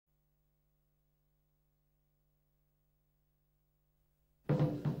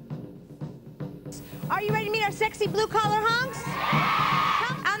Are you ready to meet our sexy blue-collar hunks?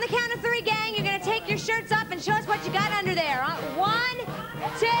 On the count of 3, gang, you're going to take your shirts up and show us what you got under there. 1,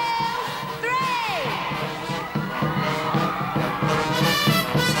 2, 3.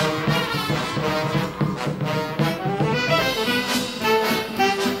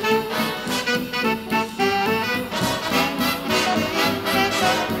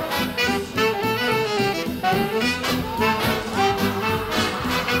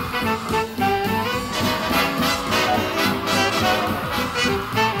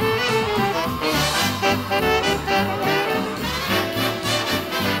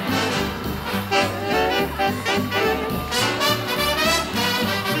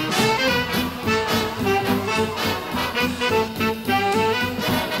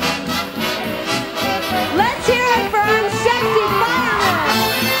 Let's hear it for our sexy firemen.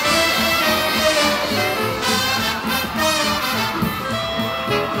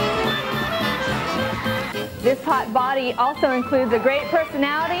 This hot body also includes a great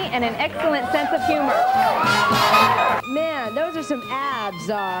personality and an excellent sense of humor. Man, those are some abs,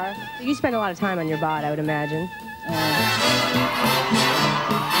 Czar. You spend a lot of time on your bod, I would imagine.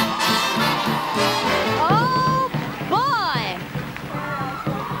 Oh, boy!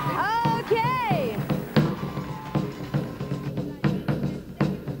 Okay.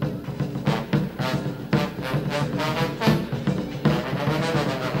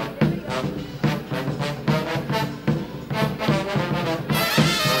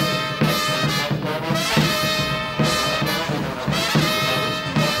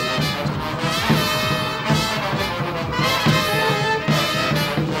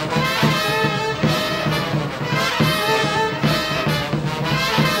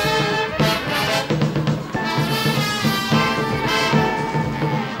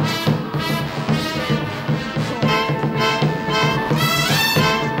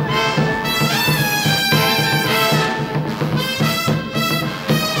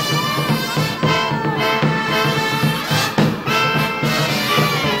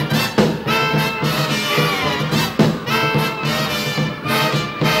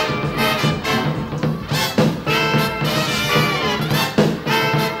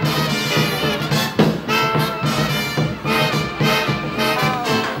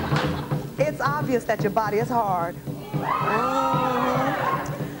 That your body is hard.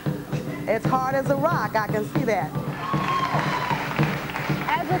 It's hard as a rock, I can see that.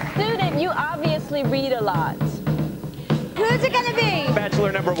 As a student, you obviously read a lot. Who's it gonna be?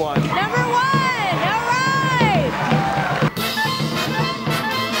 Bachelor number 1. Number 1! All right!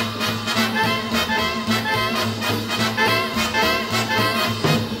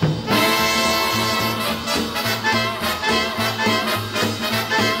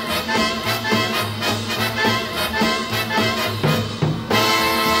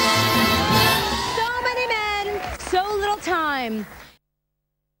 So many men, so little time.